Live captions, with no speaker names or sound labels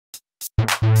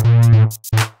Hey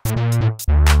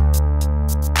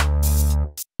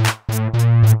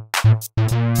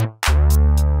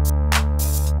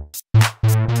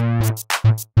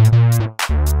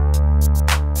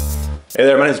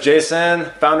there, my name is Jason,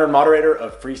 founder and moderator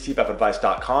of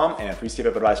FreeCPAPAdvice.com and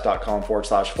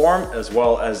FreeCPAPAdvice.com/forum, as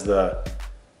well as the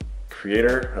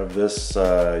creator of this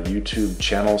YouTube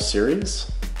channel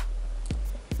series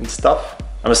and stuff.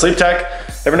 I'm a sleep tech.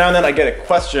 Every now and then I get a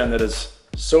question that is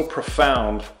so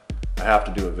profound, I have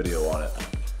to do a video on it.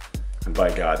 And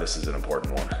by God, this is an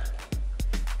important one.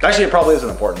 Actually, it probably is an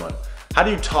important one. How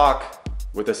do you talk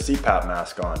with a CPAP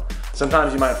mask on?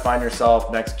 Sometimes you might find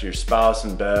yourself next to your spouse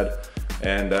in bed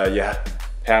and you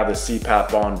have the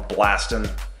CPAP on blasting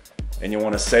and you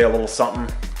want to say a little something.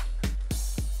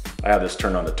 I have this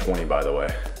turned on to 20, by the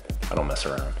way. I don't mess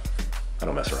around. I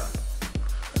don't mess around.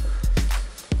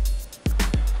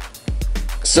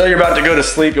 So you're about to go to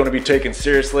sleep, you want to be taken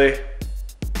seriously.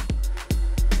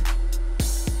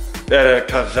 Then it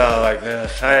comes out like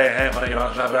this. Hey, what do you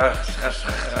want?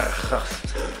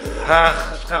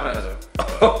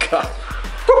 Oh God.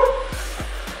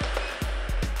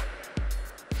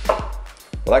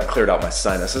 Well, that cleared out my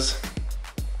sinuses.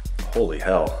 Holy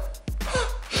hell.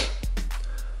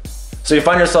 So you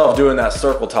find yourself doing that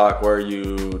circle talk where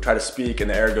you try to speak and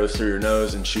the air goes through your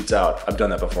nose and shoots out. I've done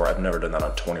that before. I've never done that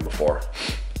on 20 before.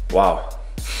 Wow.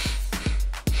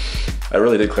 I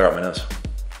really did clear out my nose.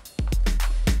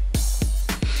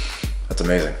 That's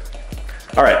amazing.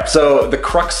 All right, so the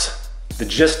crux, the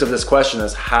gist of this question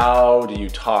is, how do you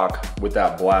talk with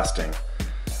that blasting?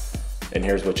 And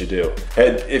here's what you do.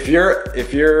 And if you're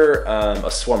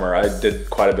a swimmer, I did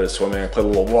quite a bit of swimming. I played a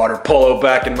little water polo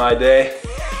back in my day.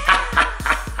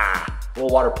 A little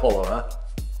water polo, huh?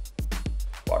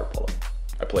 Water polo.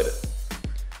 I played it.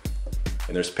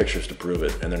 And there's pictures to prove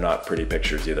it, and they're not pretty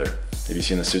pictures either. Have you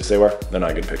seen the suits they wear? They're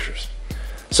not good pictures.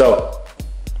 So,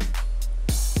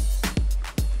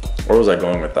 where was I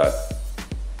going with that?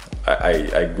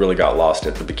 I really got lost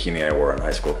at the bikini I wore in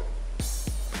high school.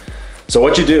 So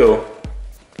what you do,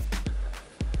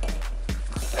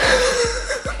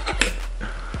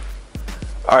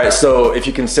 all right, so if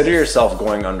you consider yourself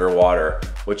going underwater,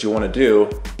 what you want to do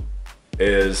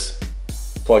is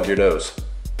plug your nose.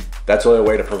 That's the only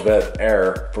way to prevent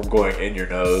air from going in your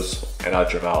nose and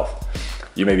out your mouth.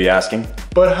 You may be asking,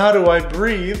 but how do I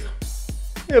breathe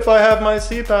if I have my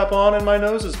CPAP on and my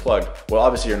nose is plugged? Well,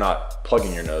 obviously you're not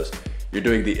plugging your nose. You're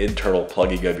doing the internal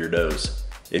plugging of your nose.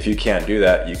 If you can't do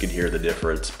that, you can hear the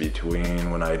difference between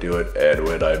when I do it and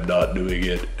when I'm not doing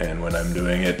it and when I'm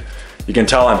doing it. You can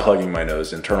tell I'm plugging my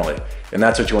nose internally. And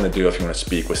that's what you want to do if you want to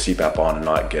speak with CPAP on and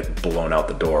not get blown out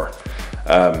the door.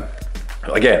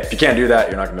 Again, if you can't do that,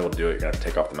 you're not gonna be able to do it. You're gonna have to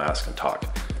take off the mask and talk.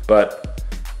 But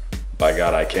by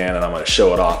God, I can, and I'm gonna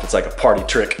show it off. It's like a party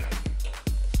trick.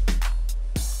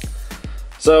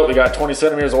 So we got 20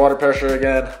 centimeters of water pressure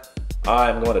again.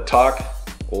 I'm going to talk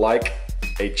like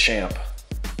a champ.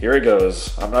 Here it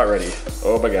goes. I'm not ready.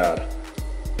 Oh my God.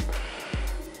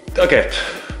 Okay.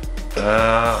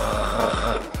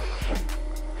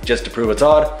 Just to prove it's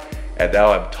on, and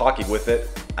now I'm talking with it.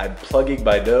 I'm plugging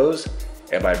my nose.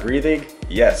 Am I breathing?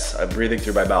 Yes, I'm breathing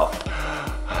through my mouth.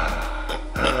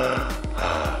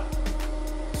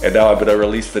 And now I'm gonna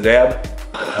release the dam.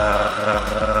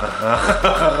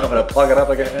 I'm gonna plug it up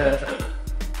again.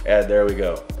 And there we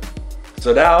go.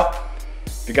 So now,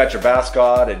 if you got your mask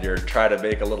on and you're trying to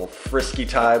make a little frisky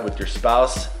time with your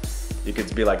spouse, you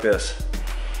could be like this.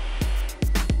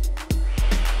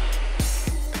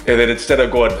 And then instead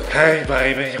of going, hey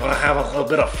baby, you wanna have a little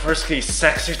bit of frisky,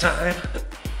 sexy time?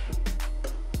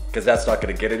 Because that's not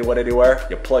gonna get anyone anywhere.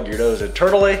 You plug your nose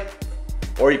internally,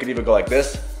 or you can even go like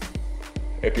this,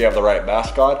 if you have the right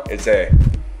mask on, and say,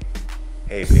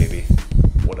 hey baby,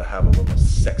 wanna have a little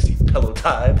sexy pillow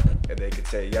time? And they can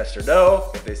say yes or no.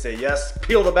 If they say yes,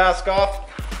 peel the mask off,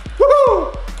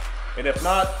 woohoo! And if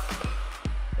not,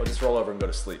 well, just roll over and go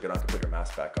to sleep. You don't have to put your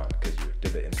mask back on because you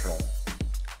did the internal.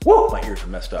 Whoa, my ears are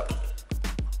messed up.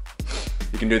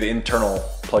 You can do the internal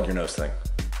plug your nose thing.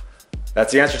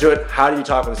 That's the answer to it. How do you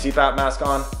talk with a CPAP mask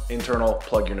on? Internal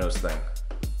plug your nose thing.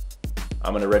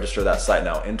 I'm gonna register that site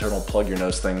now,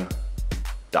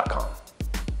 internalplugyournosething.com.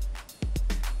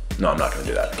 No, I'm not gonna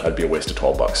do that. That'd be a waste of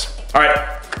 12 bucks. All right,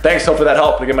 thanks, hopefully that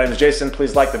helped. Again, my name is Jason.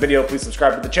 Please like the video, please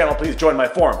subscribe to the channel, please join my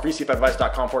forum,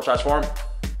 FreeCPAPAdvice.com/forum.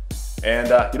 And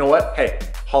you know what? Hey,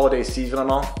 holiday season and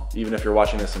all, even if you're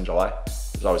watching this in July,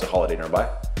 there's always a holiday nearby.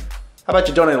 How about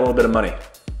you donate a little bit of money?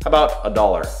 How about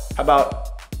 $1? How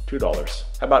about $2?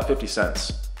 How about 50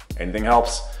 cents? Anything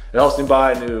helps. It helps me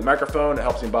buy a new microphone. It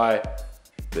helps me buy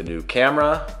the new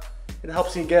camera. It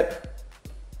helps me get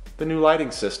the new lighting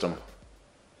system.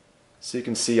 so you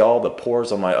can see all the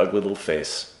pores on my ugly little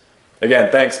face.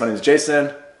 Again, thanks. My name is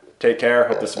Jason. Take care.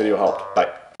 Hope this video helped.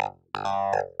 Bye.